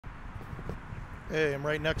Hey, I'm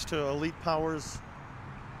right next to Elite Power's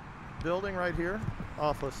building right here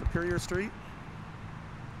off of Superior Street.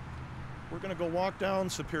 We're going to go walk down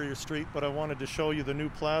Superior Street, but I wanted to show you the new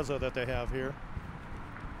plaza that they have here.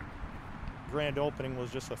 Grand opening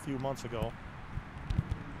was just a few months ago.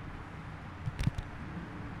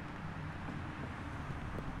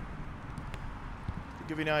 To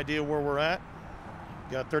give you an idea where we're at,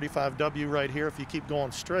 you got 35W right here. If you keep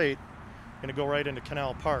going straight, you're going to go right into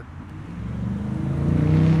Canal Park.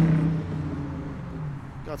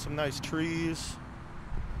 Got some nice trees.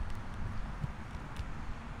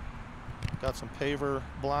 Got some paver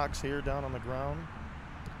blocks here down on the ground.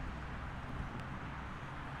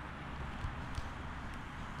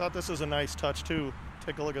 Thought this is a nice touch too.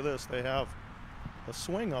 Take a look at this. They have a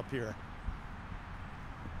swing up here.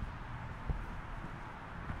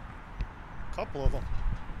 A couple of them.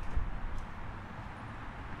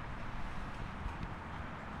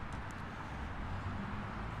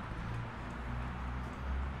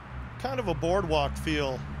 Kind of a boardwalk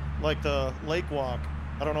feel, like the lake walk.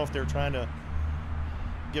 I don't know if they're trying to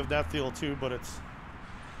give that feel too, but it's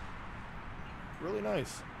really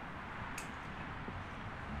nice.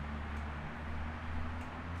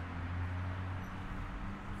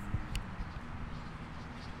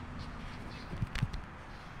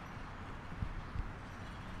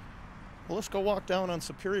 Well, let's go walk down on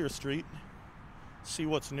Superior Street, see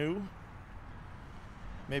what's new.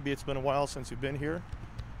 Maybe it's been a while since you've been here.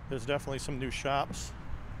 There's definitely some new shops,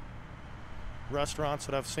 restaurants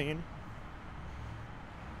that I've seen.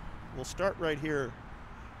 We'll start right here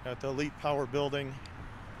at the Elite Power building,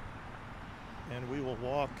 and we will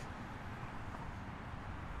walk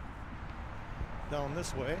down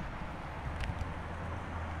this way.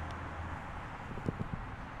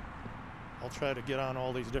 I'll try to get on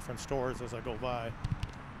all these different stores as I go by.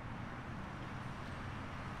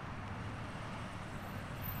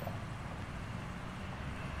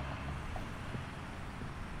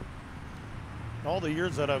 All the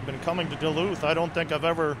years that I've been coming to Duluth, I don't think I've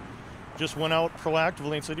ever just went out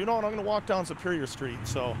proactively and said, you know what, I'm going to walk down Superior Street.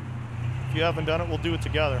 So if you haven't done it, we'll do it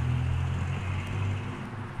together.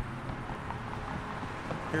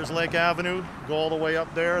 Here's Lake Avenue. Go all the way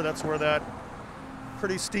up there. That's where that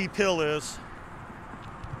pretty steep hill is.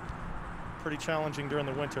 Pretty challenging during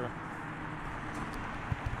the winter.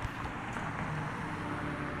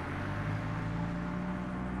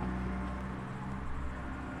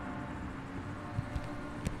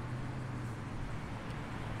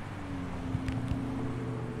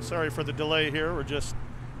 Sorry for the delay here. We're just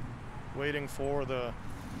waiting for the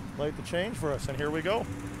light to change for us, and here we go.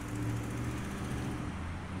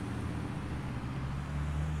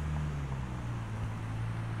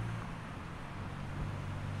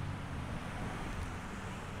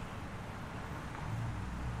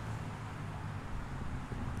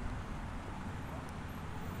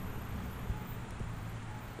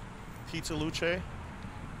 Pizza Luce. This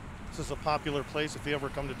is a popular place if you ever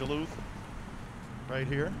come to Duluth. Right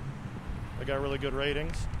here. They got really good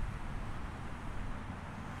ratings.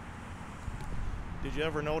 Did you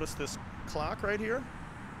ever notice this clock right here?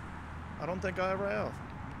 I don't think I ever have.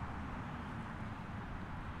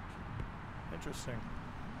 Interesting.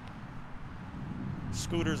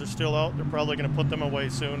 Scooters are still out. They're probably going to put them away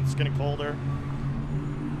soon. It's getting colder.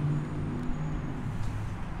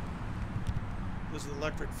 This is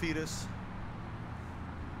Electric Fetus.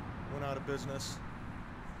 Went out of business.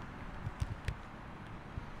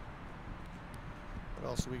 What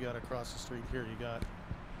else do we got across the street here? You got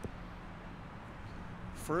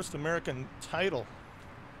First American Title.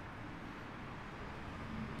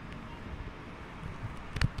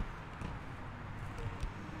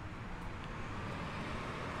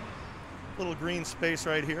 Little green space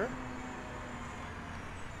right here.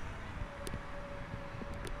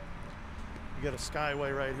 You got a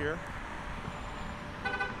skyway right here.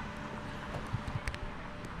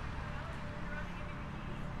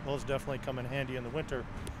 Those definitely come in handy in the winter.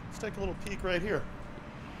 Let's take a little peek right here.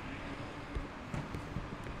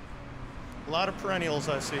 A lot of perennials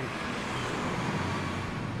I see.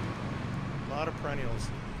 A lot of perennials.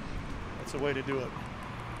 That's the way to do it.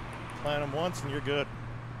 Plant them once and you're good.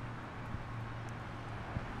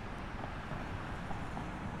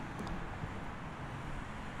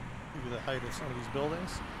 Give you the height of some of these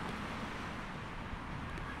buildings.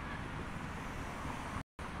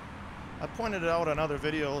 I pointed it out on other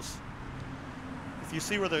videos. If you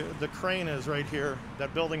see where the crane is right here,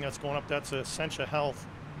 that building that's going up, that's Essentia Health.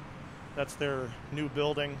 That's their new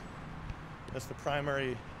building. That's the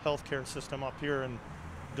primary healthcare system up here in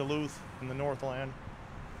Duluth in the Northland.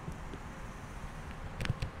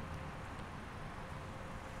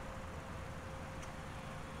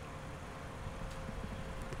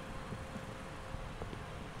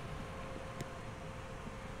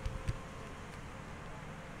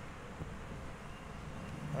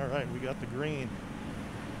 right, we got the green.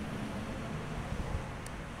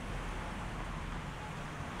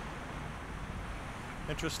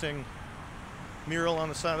 Interesting mural on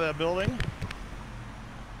the side of that building.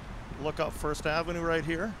 Look up First Avenue right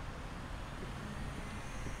here.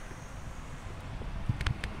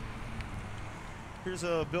 Here's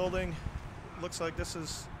a building. Looks like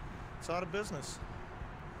it's out of business.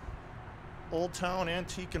 Old Town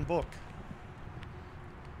Antique and Book.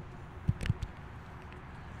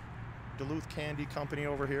 Duluth Candy Company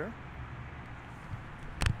over here.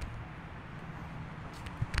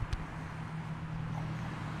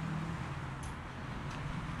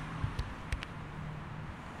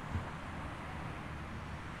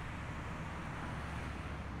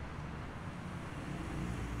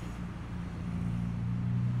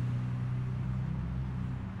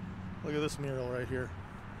 Look at this mural right here.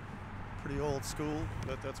 Pretty old school,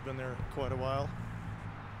 but that's been there quite a while.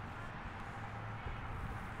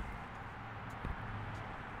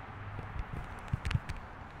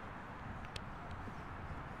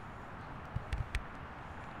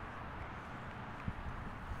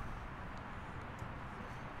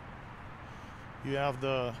 You have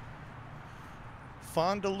the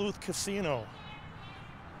Duluth Casino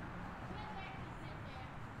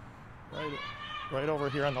right over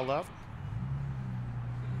here on the left.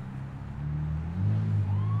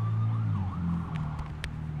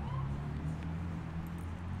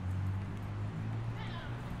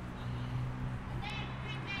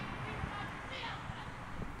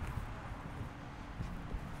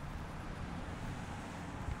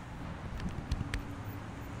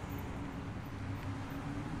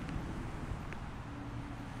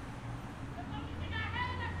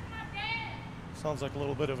 Sounds like a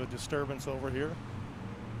little bit of a disturbance over here.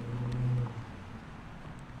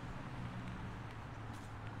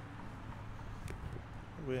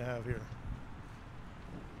 What do we have here?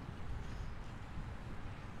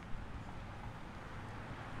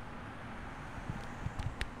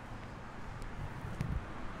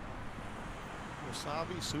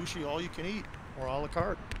 Wasabi, sushi, all you can eat, or a la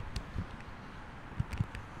carte.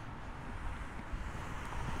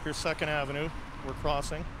 Here's 2nd Avenue, we're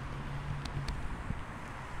crossing.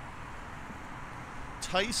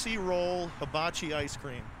 Icy roll hibachi ice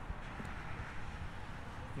cream.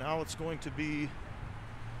 Now it's going to be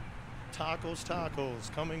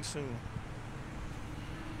tacos coming soon.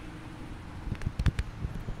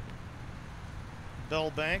 Bell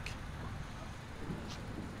Bank.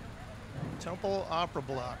 Temple Opera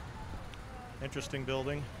Block. Interesting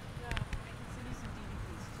building.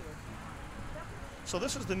 So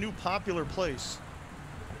this is the new popular place.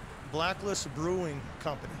 Blacklist Brewing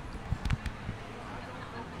Company.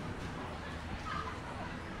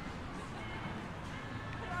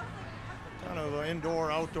 Kind of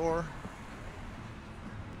indoor, outdoor.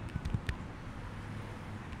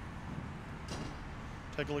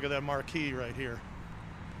 Take a look at that marquee right here.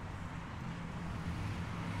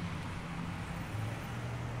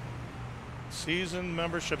 Season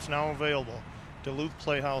memberships now available.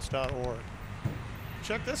 DuluthPlayhouse.org.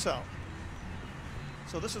 Check this out.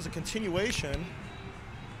 So this is a continuation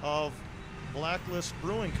of Blacklist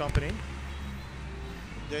Brewing Company.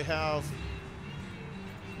 They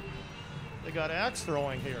got axe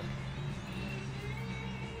throwing here.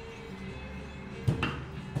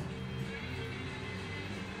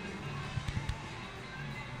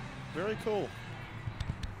 Very cool.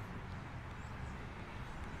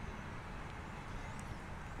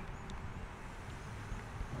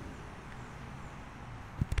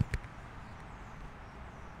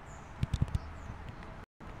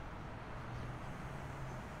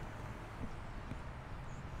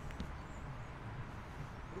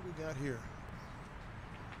 What do we got here?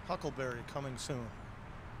 Huckleberry coming soon.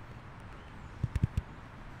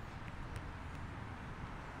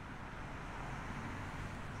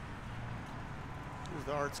 Here's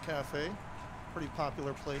the Arts Cafe, pretty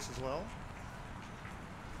popular place as well.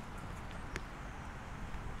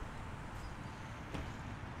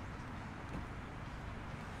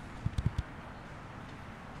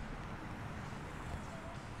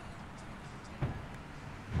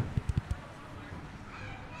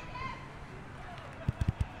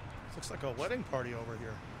 Looks like a wedding party over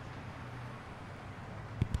here.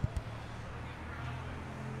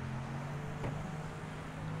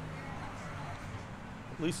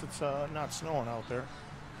 At least it's not snowing out there.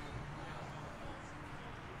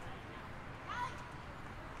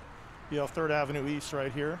 You have 3rd Avenue East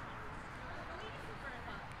right here.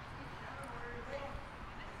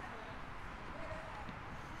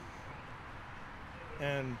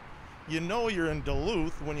 And you know you're in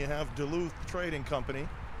Duluth when you have Duluth Trading Company.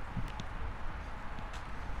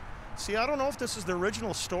 See, I don't know if this is the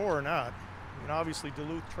original store or not. I mean, obviously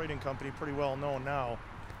Duluth Trading Company, pretty well known now.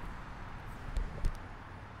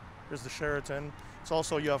 Here's the Sheraton. It's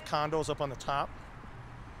also, you have condos up on the top.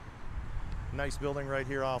 Nice building right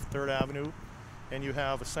here off 3rd Avenue. And you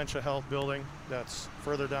have Essentia Health building that's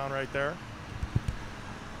further down right there.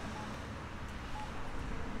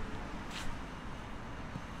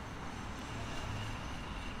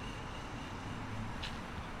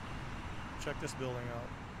 Check this building out.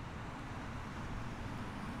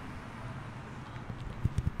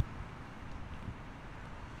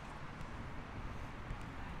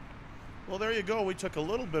 Well, there you go. We took a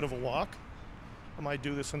little bit of a walk. I might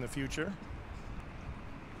do this in the future.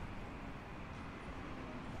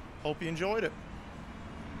 Hope you enjoyed it.